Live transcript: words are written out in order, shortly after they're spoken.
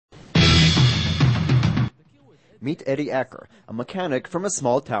Meet Eddie Acker, a mechanic from a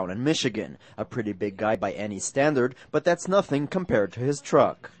small town in Michigan. A pretty big guy by any standard, but that's nothing compared to his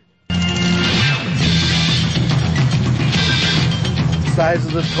truck. Size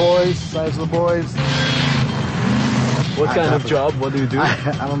of the toys, size of the boys. What kind of job? What do you do?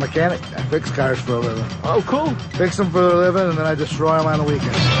 I'm a mechanic. I fix cars for a living. Oh, cool. Fix them for a living, and then I destroy them on the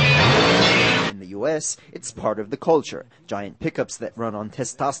weekend. In the U.S., it's part of the culture. Giant pickups that run on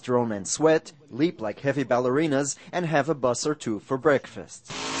testosterone and sweat, leap like heavy ballerinas, and have a bus or two for breakfast.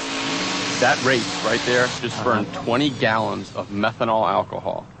 That race right there just burned 20 gallons of methanol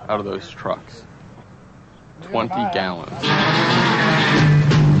alcohol out of those trucks. 20 gallons.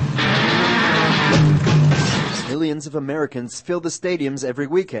 Millions of Americans fill the stadiums every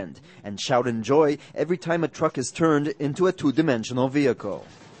weekend and shout in joy every time a truck is turned into a two-dimensional vehicle.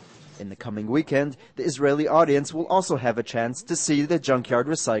 In the coming weekend, the Israeli audience will also have a chance to see the junkyard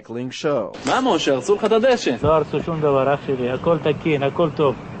recycling show.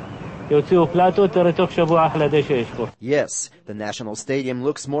 Yes, the national stadium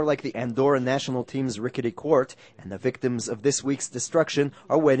looks more like the Andorra national team's rickety court, and the victims of this week's destruction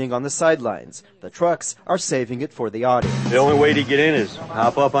are waiting on the sidelines. The trucks are saving it for the audience. The only way to get in is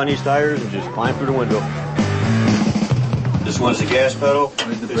hop up on these tires and just climb through the window. This one's the gas pedal.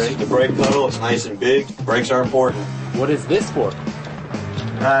 This is the brake pedal. It's nice and big. Brakes are important. What is this for?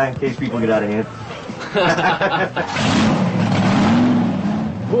 In case people get out of hand.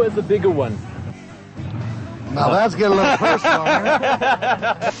 Who has the bigger one? Now that's getting a little personal,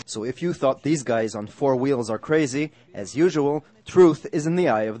 man. So if you thought these guys on four wheels are crazy, as usual, truth is in the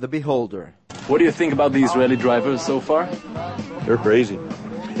eye of the beholder. What do you think about the Israeli drivers so far? They're crazy.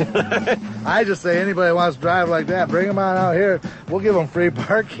 I just say anybody wants to drive like that, bring them on out here. We'll give them free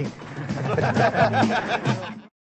parking.